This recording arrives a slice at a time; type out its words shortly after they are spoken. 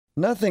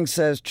Nothing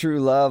says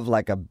true love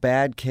like a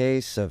bad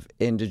case of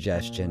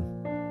indigestion.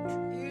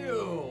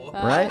 Ew.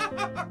 Right?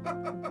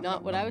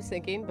 Not what I was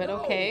thinking, but A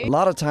okay.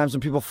 lot of times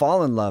when people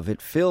fall in love,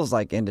 it feels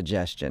like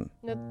indigestion,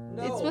 No,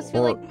 No. It's supposed to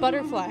feel Or- like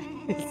butterflies.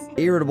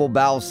 irritable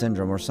bowel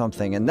syndrome or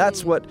something. And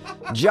that's what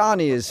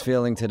Johnny is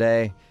feeling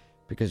today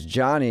because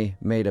Johnny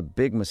made a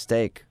big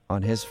mistake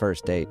on his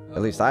first date.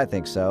 At least I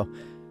think so.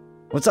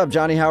 What's up,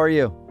 Johnny? How are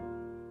you?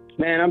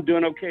 Man, I'm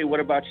doing okay. What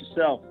about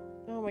yourself?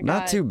 Oh my God.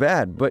 Not too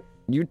bad, but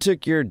you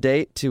took your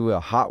date to a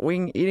hot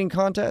wing eating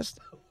contest?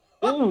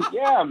 Ooh,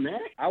 yeah, man.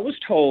 I was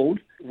told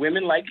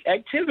women like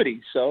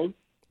activity, so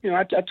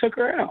I took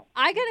her out.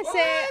 I gotta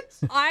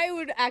say, I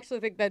would actually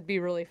think that'd be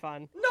really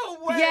fun. No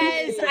way.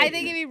 Yes, I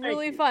think it'd be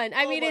really fun.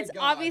 I Oh mean, my it's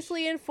gosh.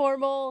 obviously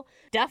informal.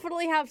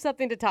 Definitely have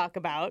something to talk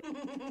about.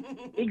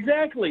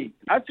 Exactly.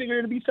 I figured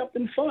it'd be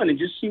something fun and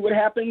just see what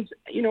happens,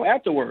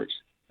 afterwards.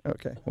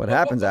 Okay. What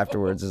happens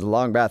afterwards is a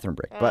long bathroom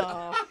break. But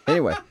Oh,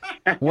 anyway,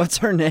 what's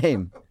her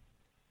name?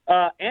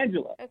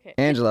 Angela, okay.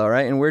 Angela,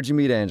 right? And where'd you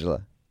meet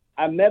Angela?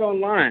 I met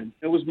online.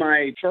 It was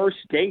my first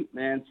date,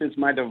 man, since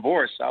my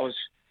divorce. I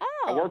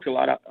Oh. worked a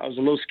lot. I was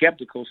a little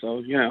skeptical,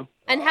 so,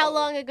 And how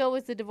long ago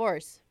was the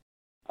divorce?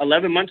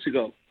 11 months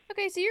ago.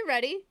 Okay, so you're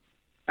ready.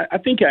 I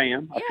think I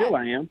am. I Yeah. feel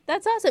I am.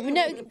 That's awesome.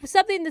 No,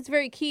 something that's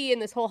very key in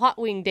this whole hot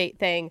wing date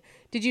thing.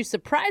 Did you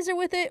surprise her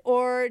with it,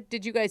 or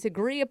did you guys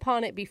agree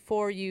upon it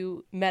before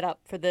you met up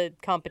for the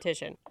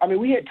competition? I mean,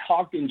 we had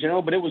talked in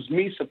general, but it was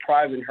me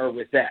surprising her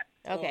with that.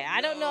 Okay, I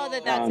don't know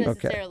that that's Okay.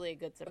 necessarily a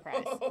good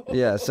surprise.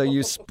 Yeah, so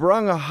you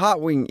sprung a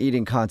hot wing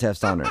eating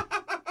contest on her.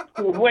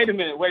 Wait a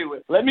minute. Wait.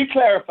 Let me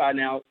clarify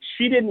now.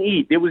 She didn't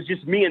eat. It was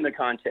just me in the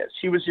contest.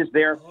 She was just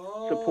there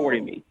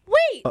supporting me.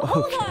 Wait,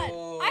 hold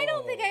on. I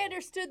don't think I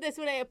understood this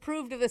when I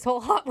approved of this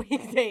whole hot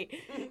wing date.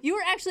 You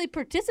were actually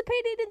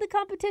participating in the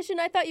competition?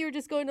 I thought you were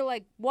just going to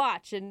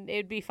watch and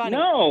it'd be funny.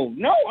 No,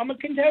 I'm a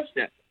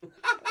contestant.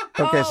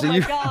 Okay, oh so my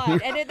you,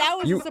 God. And that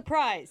was you- a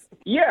surprise.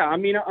 Yeah, I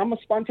mean, I'm a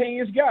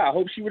spontaneous guy. I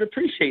hope she would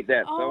appreciate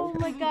that. Oh So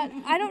my God.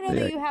 I don't know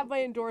Yeah. that you have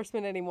my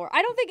endorsement anymore.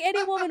 I don't think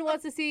any woman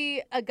wants to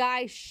see a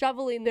guy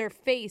shoveling their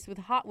face with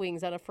hot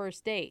wings on a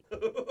first date.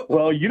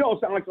 Well, you don't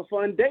sound like a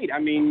fun date. I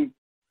mean,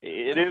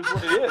 it is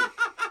what it is.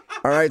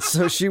 all right,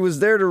 so she was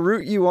there to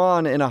root you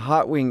on in a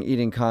hot wing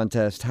eating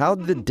contest.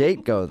 How'd the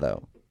date go,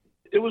 though?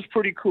 It was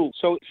pretty cool.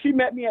 So she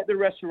met me at the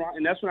restaurant,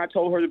 and that's when I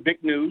told her the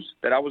big news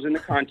that I was in the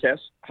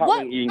contest, hot What?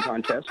 wing eating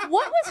contest.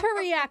 What was her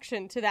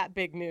reaction to that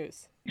big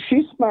news?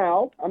 She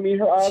smiled. I mean,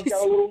 her eyes She's-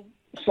 got a little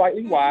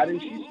slightly wide,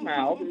 and she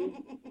smiled. And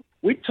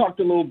we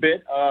talked a little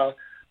bit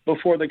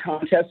before the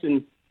contest,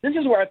 and this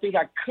is where I think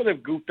I could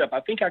have goofed up. I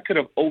think I could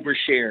have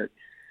overshared.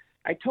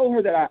 I told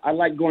her that I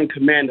like going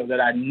commando,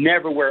 that I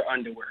never wear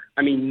underwear.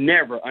 I mean,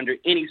 never under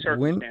any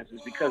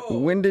circumstances, because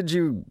When did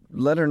you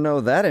let her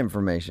know that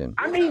information?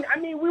 I mean,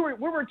 we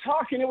were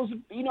talking. It was,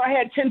 I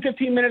had 10,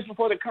 15 minutes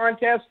before the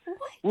contest.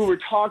 We were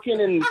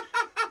talking, and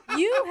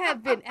You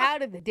have been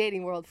out of the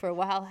dating world for a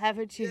while,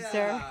 haven't you,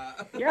 sir?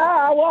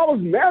 yeah, well, I was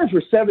married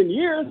for 7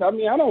 years. I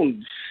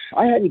mean,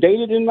 I hadn't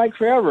dated in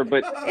forever,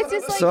 but It's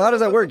just like, So how does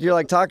that work?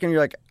 You're talking, you're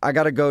like, I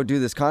gotta go do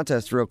this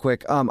contest real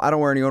quick. I don't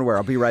wear any underwear.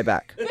 I'll be right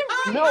back.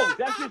 no,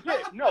 that's just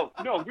it. No,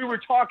 we were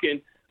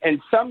talking, and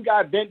some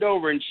guy bent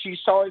over, and she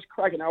saw his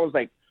crack, and I was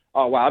like,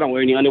 oh, wow, I don't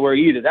wear any underwear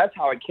either. That's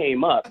how it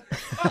came up.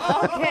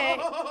 okay.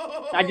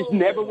 I just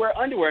never wear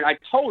underwear, and I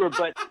told her,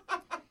 but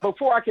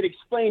before I could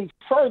explain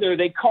further,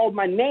 they called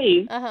my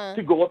name Uh-huh.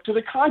 to go up to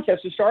the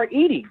contest and start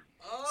eating.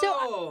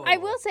 So I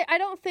will say, I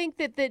don't think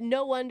that the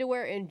no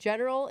underwear in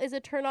general is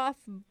a turnoff,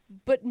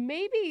 but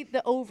maybe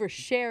the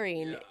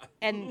oversharing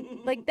and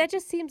that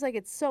just seems like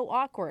it's so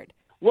awkward.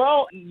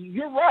 Well,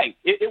 you're right.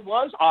 It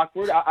was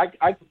awkward.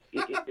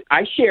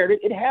 I shared it.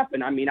 It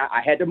happened. I mean,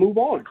 I had to move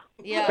on,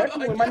 Yeah.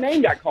 especially when my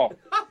name got called.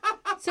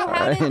 So All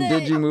how right, and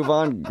did you the move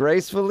on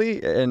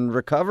gracefully and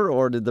recover,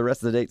 or did the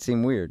rest of the date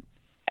seem weird?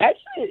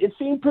 Actually, it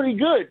seemed pretty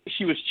good.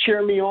 She was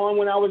cheering me on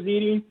when I was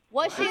eating.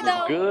 was she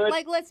though? good.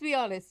 Let's be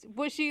honest.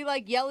 Was she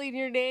yelling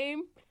your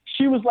name?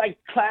 She was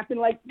clapping,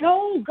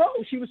 go, go.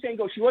 She was saying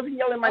go. She wasn't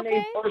yelling my name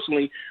Okay.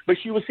 personally, but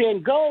she was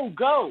saying go,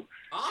 go.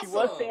 Awesome. She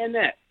was saying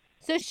that.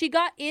 So she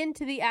got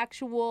into the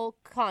actual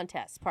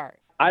contest part.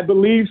 I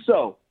believe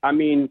so. I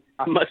mean,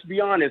 I must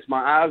be honest.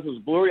 My eyes was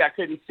blurry. I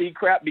couldn't see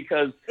crap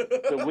because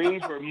the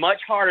wings were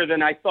much harder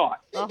than I thought.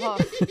 Uh-huh.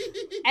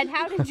 And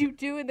how did you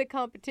do in the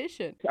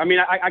competition? I mean,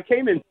 I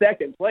came in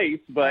second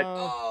place, but,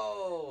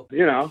 Oh.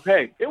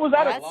 hey, it was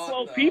out of That's-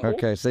 12 people.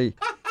 Okay, see,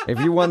 if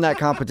you won that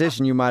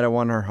competition, you might have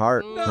won her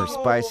heart, her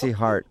spicy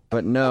heart.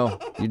 But no,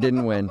 you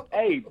didn't win.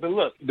 Hey, but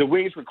look, the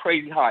wings were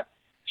crazy hot.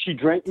 She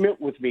drank milk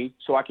with me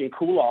so I can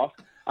cool off.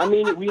 I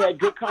mean, we had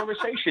good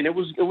conversation. It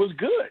was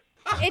good.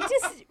 It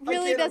just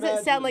really can't doesn't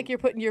imagine. sound like you're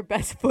putting your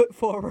best foot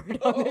forward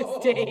on this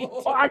date.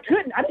 Oh, I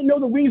couldn't. I didn't know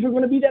the wings were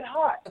going to be that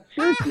hot.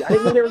 Seriously, I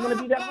didn't know they were going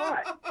to be that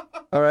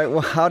hot. All right,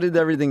 well, how did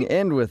everything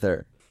end with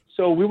her?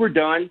 So we were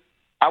done.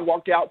 I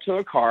walked out to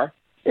her car,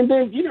 and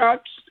then,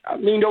 I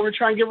leaned over to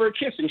try and give her a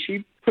kiss, and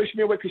she pushed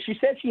me away because she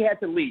said she had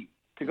to leave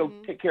to go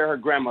take care of her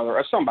grandmother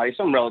or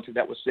some relative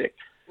that was sick.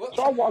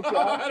 So I walked I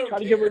out, don't tried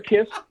to give her a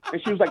care. kiss,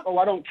 and she was like, "Oh,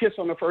 I don't kiss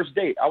on the first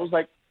date." I was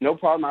like, "No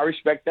problem. I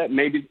respect that.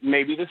 Maybe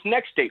this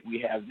next date we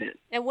have then."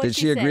 And what Did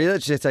she agree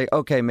that she'd say,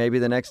 okay, maybe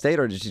the next date?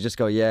 Or did she just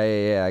go,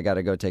 yeah, I got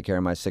to go take care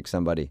of my sick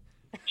somebody?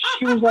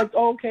 She was like,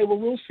 "Oh, okay, well,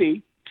 we'll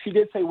see." She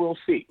did say, "We'll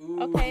see."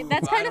 Okay,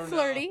 that's I kind of don't know.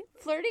 flirty.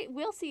 Flirty,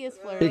 we'll see is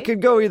flirty. It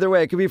could go either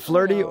way. It could be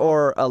flirty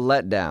or a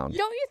letdown.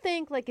 Don't you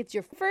think, like, it's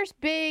your first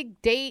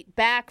big date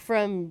back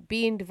from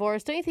being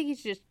divorced? Don't you think you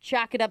should just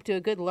chalk it up to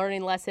a good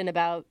learning lesson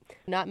about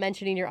not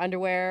mentioning your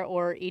underwear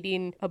or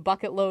eating a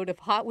bucket load of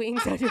hot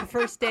wings on your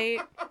first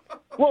date?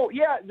 Well,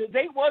 yeah, the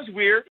date was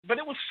weird, but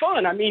it was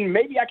fun. I mean,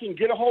 maybe I can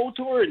get a hold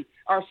to her, and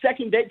our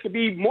second date could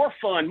be more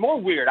fun, more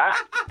weird.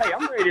 Hey,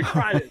 I'm ready to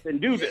try this and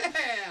do this.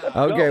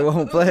 Okay, well,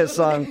 we'll play a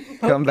song,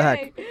 come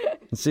back,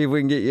 and see if we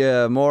can get you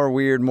a more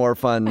weird, more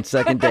fun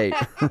second date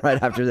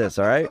right after this,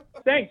 all right?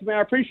 Thanks, man.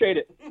 I appreciate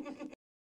it.